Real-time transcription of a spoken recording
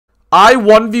I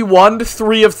 1v1'd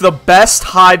 3 of the best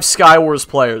Hive Skywars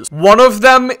players. One of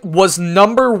them was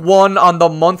 #1 on the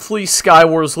monthly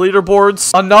Skywars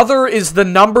leaderboards. Another is the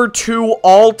 #2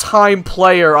 all-time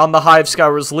player on the Hive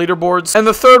Skywars leaderboards. And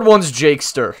the third one's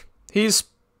Jakester. He's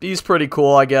pretty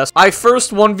cool, I guess. I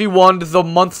first 1v1'd the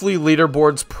monthly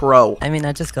leaderboards pro. I mean,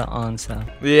 I just got on, so.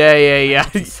 Yeah.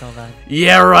 So bad.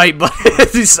 Yeah, right, but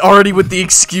he's already with the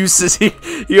excuses. He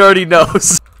already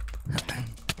knows.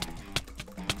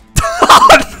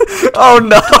 Oh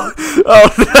no! Oh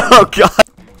no, God!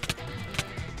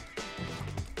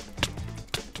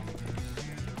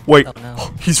 Wait, Oh,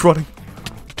 no. He's running.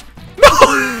 No!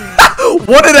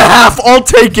 1.5, I'll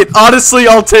take it. Honestly,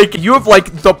 I'll take it. You have,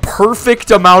 like, the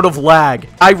perfect amount of lag.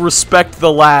 I respect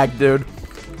the lag, dude.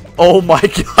 Oh my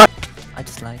God. I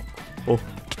just like. Oh.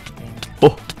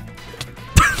 Oh.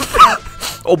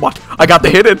 Oh my. I got the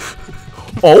hit in.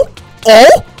 Oh.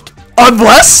 Oh.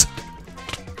 Unless.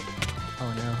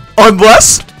 Oh no.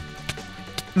 Unless.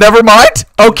 Never mind.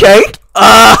 Okay.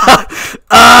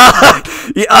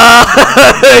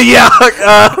 Yeah.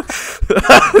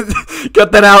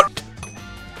 Got that out.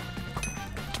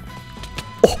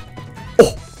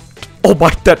 Oh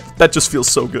my, that just feels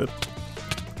so good.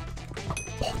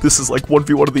 Oh, this is like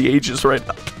 1v1 of the ages right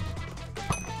now.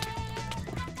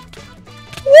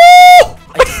 Woo!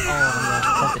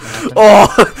 Oh,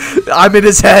 I'm in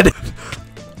his head.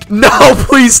 No,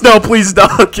 please, no, please, no.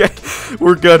 Okay,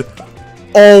 we're good.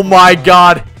 Oh my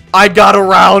God, I got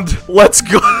around. Let's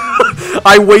go.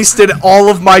 I wasted all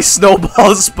of my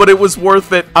snowballs, but it was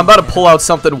worth it. I'm about to pull out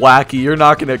something wacky. You're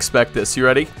not gonna expect this. You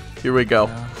ready? Here we go.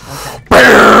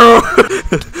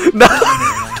 No.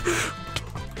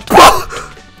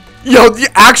 Yo, the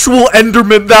actual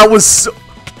Enderman, that was so...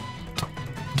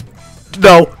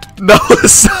 No,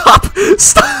 stop,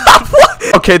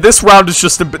 Okay, this round is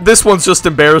just, this one's just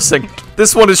embarrassing.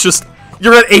 This one is just,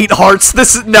 you're at 8 hearts.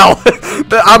 This is, no,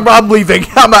 I'm leaving.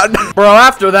 I'm out. Bro,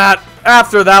 after that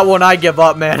one, I give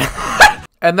up, man.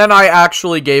 And then I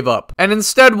actually gave up. And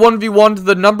instead 1v1'd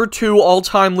the #2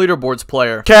 all-time leaderboards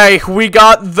player. Okay, we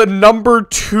got the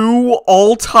 #2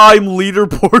 all-time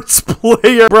leaderboards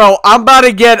player. Bro, I'm about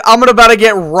to get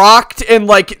rocked and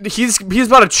like, he's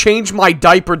about to change my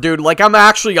diaper, dude. Like, I'm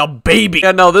actually a baby.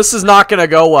 Yeah, no, this is not gonna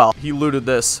go well. He looted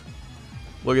this.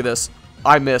 Look at this.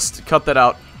 I missed. Cut that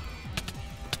out.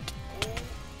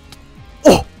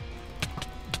 Oh!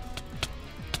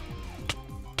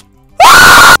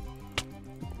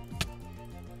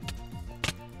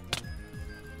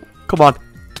 Come on.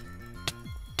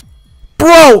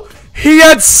 Bro, he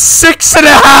had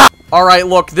 6.5. All right,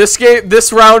 look,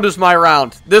 this round is my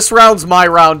round. This round's my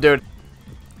round, dude.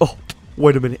 Oh,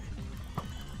 wait a minute.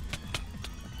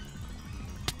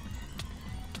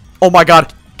 Oh my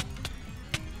God.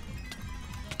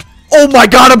 Oh my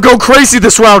God, I'm going crazy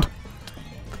this round.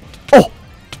 Oh,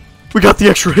 we got the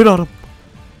extra hit on him.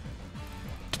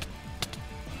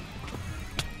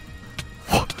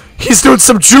 Oh, he's doing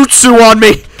some jutsu on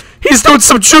me. He's doing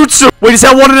some jutsu! Wait, he's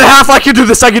at 1.5. I can do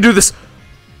this. I can do this.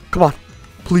 Come on.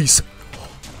 Please.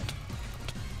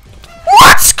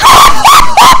 Let's go!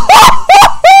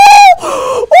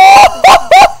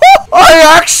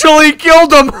 I actually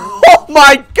killed him. Oh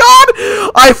my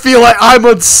God. I feel like I'm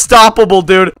unstoppable,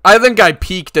 dude. I think I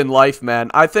peaked in life,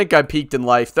 man. I think I peaked in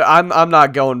life. I'm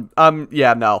not going.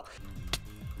 Yeah, no.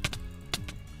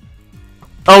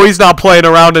 Oh, he's not playing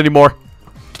around anymore.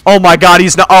 Oh my God,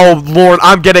 he's not. Oh Lord,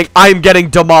 I am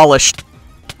getting demolished.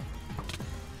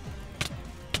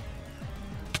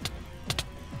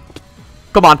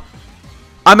 Come on.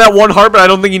 I'm at 1 heart, but I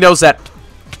don't think he knows that.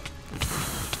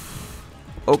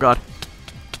 Oh God.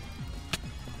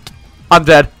 I'm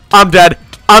dead. I'm dead.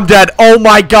 I'm dead. Oh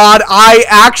my God, I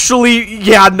actually,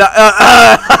 yeah, no,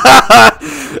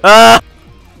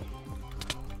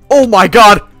 oh my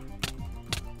God.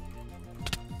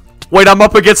 Wait, I'm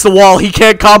up against the wall. He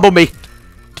can't combo me.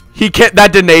 He can't.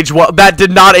 That didn't age well. That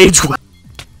did not age well.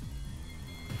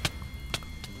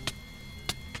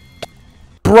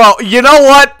 Bro, you know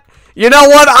what? You know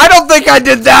what? I don't think I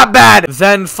did that bad.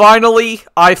 Then finally,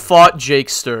 I fought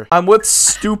Jakester. I'm with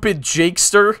stupid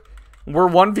Jakester. We're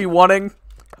 1v1ing.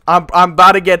 I'm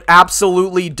about to get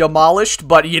absolutely demolished,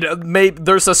 but you know, maybe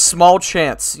there's a small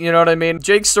chance. You know what I mean?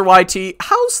 Jakester YT,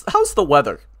 how's the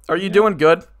weather? Are you doing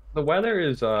good? The weather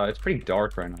is, it's pretty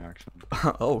dark right now, actually.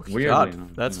 Oh, weirdly,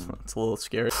 God. That's a little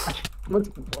scary. I'm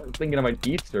thinking about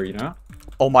Easter, you know?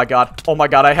 Oh my God. Oh my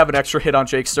God, I have an extra hit on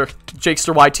Jakester.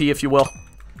 Jakester YT, if you will.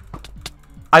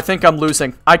 I think I'm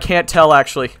losing. I can't tell,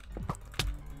 actually.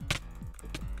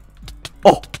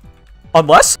 Oh.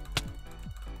 Unless?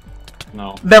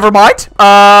 No. Never mind.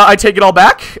 I take it all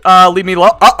back. Leave me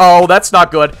alone. Uh-oh, that's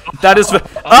not good. That is...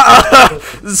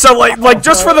 So, like,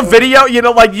 just for the video, you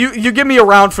know, like, you give me a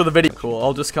round for the video. Cool,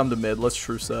 I'll just come to mid. Let's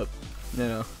truce up. You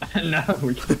know. No,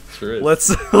 we can truce.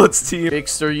 Let's team.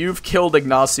 Ixter, you've killed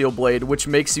Ignacio Blade, which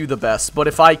makes you the best. But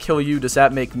if I kill you, does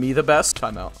that make me the best?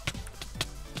 Time out.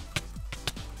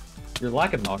 Your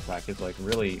lack of knockback is, like,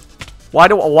 really... Why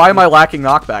am I lacking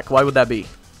knockback? Why would that be?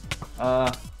 I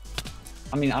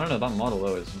mean, I don't know, that model,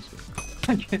 though, is...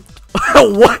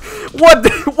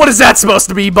 What is that supposed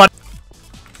to be, bud?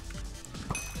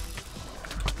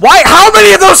 Why? How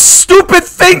many of those stupid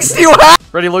things do you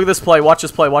have? Ready, look at this play. Watch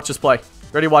this play. Watch this play.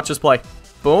 Ready, watch this play.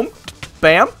 Boom.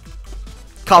 Bam.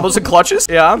 Combos and clutches.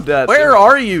 Yeah, I'm dead. Where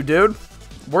are you, dude?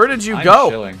 Where did you go?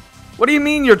 I'm chilling. What do you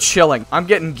mean you're chilling? I'm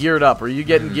getting geared up. Are you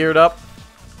getting geared up?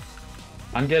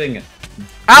 I'm getting it.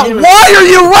 Why are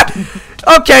you what?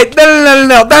 Okay,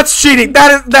 no. That's cheating.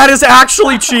 That is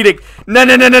actually cheating. No.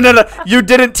 You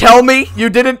didn't tell me. You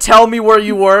didn't tell me where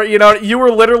you were. You know, you were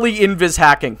literally invis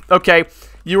hacking. Okay,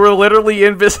 you were literally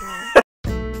invis.